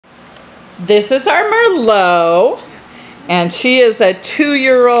This is our Merlot, and she is a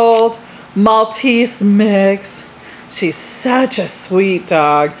 2-year-old Maltese mix. She's such a sweet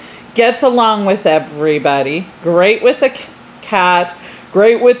dog. Gets along with everybody. Great with the cat,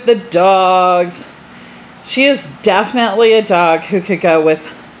 great with the dogs. She is definitely a dog who could go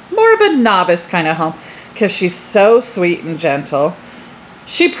with more of a novice kind of home because she's so sweet and gentle.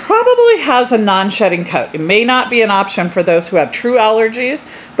 She probably has a non-shedding coat. It may not be an option for those who have true allergies,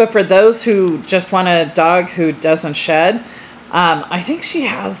 but for those who just want a dog who doesn't shed, I think she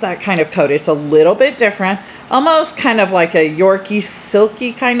has that kind of coat. It's a little bit different, almost kind of like a Yorkie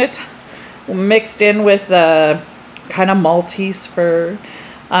silky kind of mixed in with the kind of Maltese fur.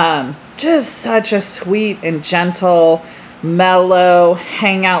 Just such a sweet and gentle, mellow,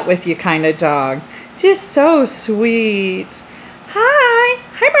 hang out with you kind of dog. Just so sweet. Hi.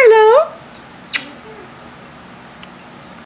 Hi, Merlot.